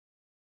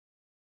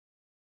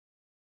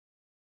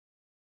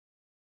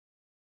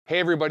Hey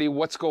everybody,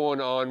 what's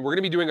going on? We're going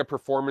to be doing a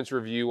performance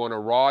review on a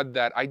rod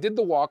that I did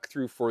the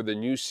walkthrough for the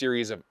new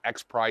series of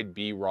EXPRIDE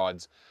B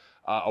rods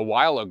a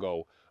while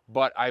ago,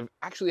 but I've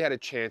actually had a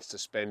chance to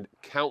spend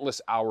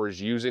countless hours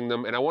using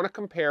them, and I want to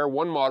compare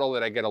one model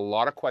that I get a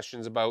lot of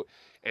questions about,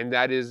 and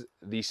that is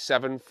the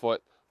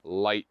 7-foot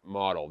light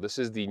model. This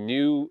is the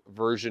new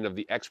version of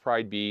the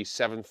EXPRIDE B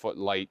 7-foot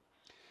light.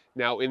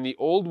 Now in the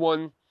old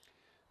one,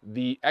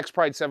 the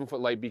EXPRIDE 7-foot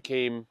light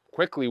became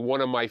quickly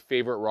one of my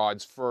favorite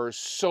rods for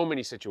so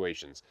many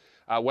situations.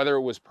 Whether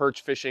it was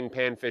perch fishing,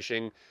 pan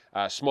fishing,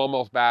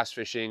 smallmouth bass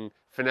fishing,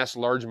 finesse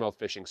largemouth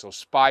fishing, so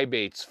spy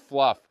baits,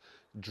 fluff,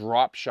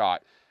 drop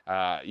shot,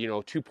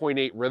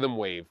 2.8 rhythm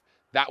wave,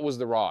 that was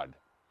the rod.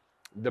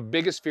 The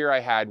biggest fear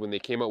I had when they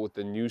came out with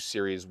the new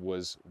series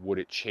was, would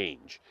it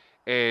change?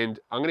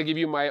 And I'm going to give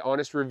you my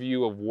honest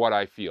review of what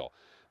I feel.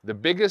 The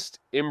biggest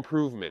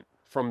improvement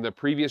from the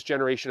previous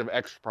generation of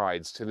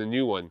EXPRIDEs to the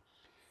new one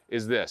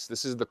is this.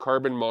 This is the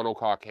carbon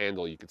monocoque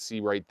handle you can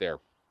see right there.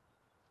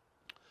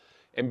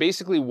 And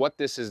basically what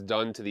this has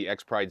done to the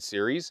EXPRIDE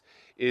series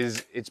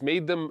is it's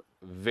made them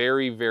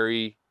very,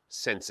 very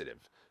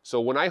sensitive. So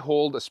when I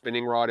hold a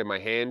spinning rod in my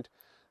hand,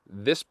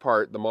 this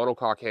part, the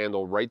monocoque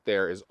handle right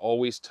there, is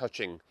always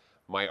touching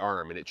my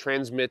arm, and it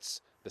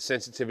transmits the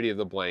sensitivity of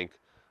the blank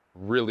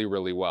really,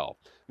 really well.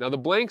 Now the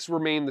blanks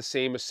remain the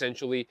same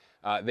essentially.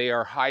 They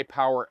are high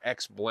power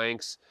X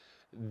blanks.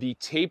 The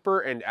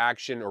taper and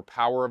action or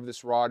power of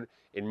this rod,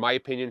 in my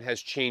opinion,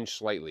 has changed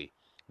slightly.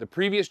 The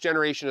previous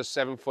generation of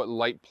 7-foot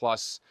light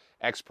plus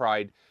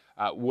EXPRIDE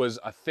was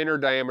a thinner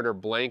diameter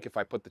blank if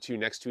I put the two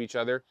next to each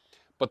other,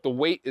 but the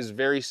weight is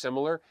very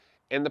similar,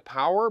 and the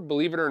power,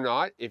 believe it or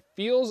not, it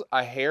feels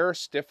a hair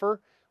stiffer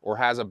or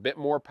has a bit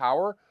more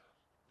power,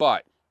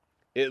 but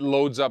it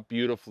loads up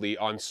beautifully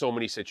on so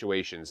many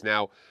situations.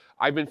 Now,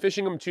 I've been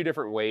fishing them two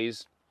different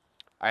ways.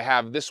 I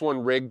have this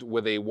one rigged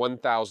with a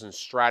 1000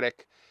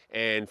 Stratic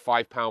and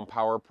 5-pound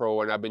Power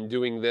Pro, and I've been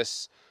doing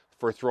this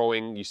for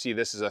throwing. You see,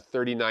 this is a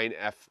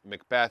 39F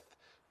Macbeth,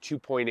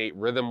 2.8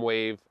 rhythm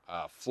wave,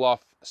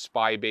 fluff,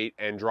 spy bait,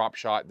 and drop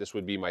shot. This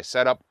would be my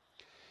setup.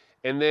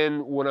 And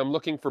then when I'm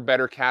looking for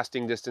better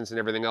casting distance and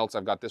everything else,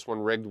 I've got this one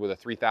rigged with a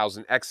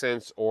 3000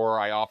 Accents, or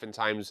I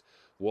oftentimes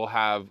will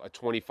have a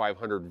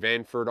 2500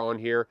 Vanford on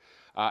here.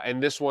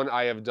 And this one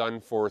I have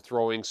done for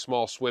throwing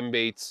small swim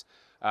baits,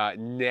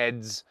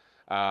 Neds.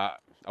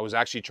 I was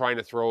actually trying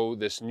to throw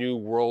this new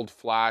World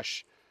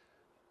Flash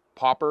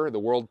popper, the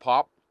World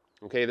Pop.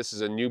 Okay, this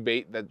is a new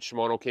bait that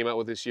Shimano came out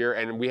with this year,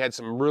 and we had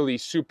some really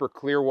super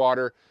clear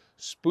water,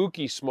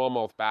 spooky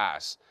smallmouth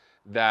bass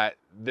that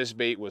this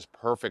bait was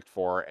perfect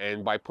for.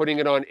 And by putting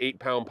it on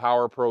 8-pound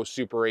Power Pro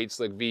Super 8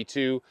 Slick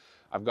V2,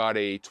 I've got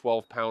a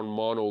 12-pound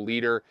mono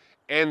leader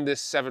and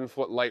this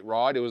 7-foot light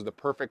rod. It was the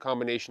perfect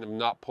combination of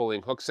not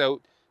pulling hooks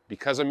out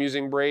because I'm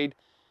using braid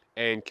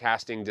and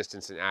casting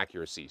distance and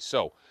accuracy.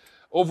 So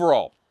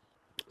overall,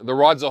 the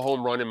rod's a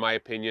home run in my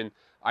opinion.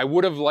 I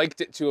would have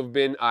liked it to have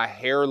been a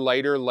hair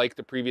lighter like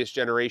the previous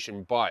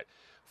generation, but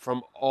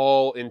from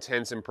all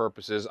intents and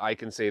purposes, I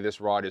can say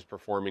this rod is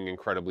performing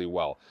incredibly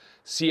well.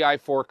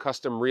 CI4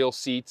 custom reel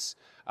seats,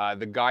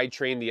 the guide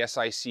train, the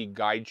SIC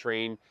guide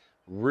train,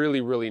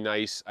 really, really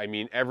nice. I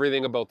mean,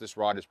 everything about this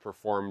rod is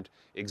performed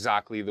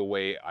exactly the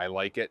way I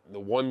like it. The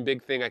one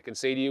big thing I can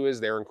say to you is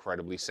they're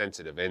incredibly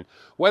sensitive. And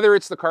whether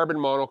it's the carbon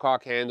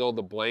monocoque handle,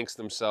 the blanks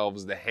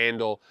themselves, the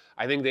handle,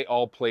 I think they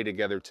all play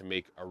together to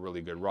make a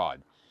really good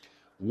rod.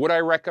 Would I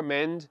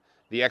recommend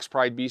the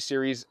EXPRIDE B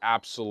series?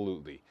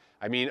 Absolutely.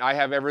 I mean, I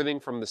have everything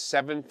from the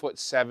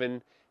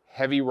 7'7"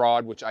 heavy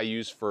rod, which I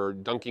use for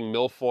dunking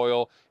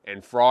milfoil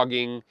and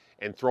frogging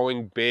and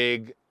throwing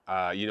big,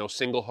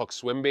 single hook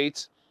swim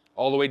baits,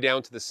 all the way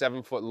down to the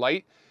 7-foot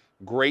light.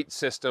 Great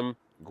system,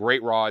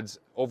 great rods.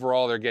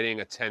 Overall, they're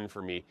getting a 10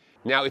 for me.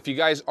 Now, if you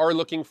guys are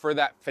looking for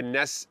that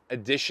finesse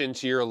addition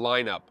to your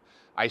lineup,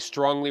 I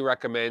strongly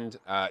recommend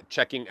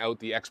checking out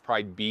the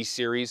EXPRIDE B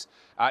series.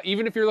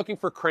 Even if you're looking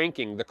for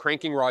cranking, the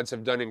cranking rods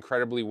have done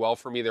incredibly well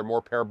for me. They're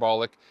more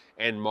parabolic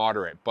and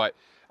moderate. But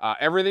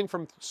everything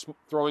from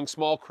throwing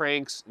small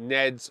cranks,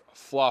 Neds,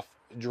 fluff,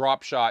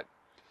 drop shot,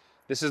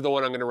 this is the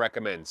one I'm going to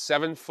recommend.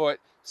 7-foot,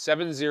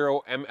 70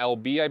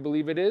 MLB, I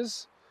believe it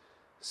is.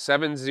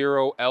 70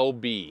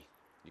 LB.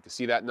 You can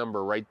see that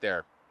number right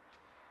there.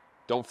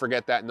 Don't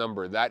forget that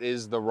number. That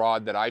is the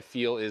rod that I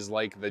feel is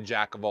like the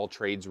jack of all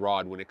trades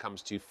rod when it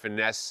comes to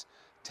finesse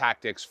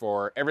tactics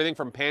for everything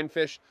from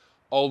panfish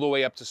all the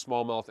way up to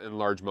smallmouth and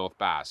largemouth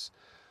bass.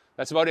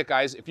 That's about it,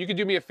 guys. If you could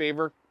do me a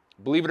favor,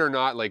 believe it or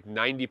not, like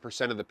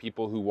 90% of the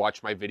people who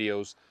watch my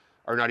videos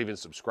are not even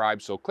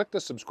subscribed. So click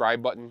the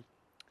subscribe button.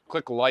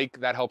 Click like,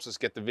 that helps us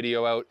get the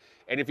video out.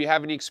 And if you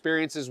have any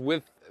experiences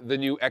with the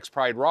new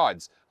EXPRIDE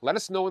rods, let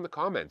us know in the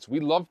comments. We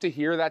love to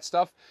hear that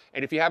stuff.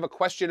 And if you have a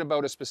question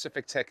about a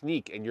specific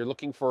technique and you're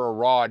looking for a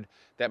rod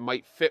that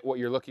might fit what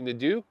you're looking to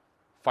do,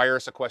 fire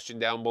us a question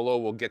down below.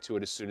 We'll get to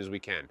it as soon as we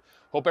can.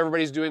 Hope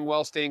everybody's doing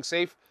well, staying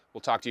safe.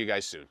 We'll talk to you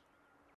guys soon.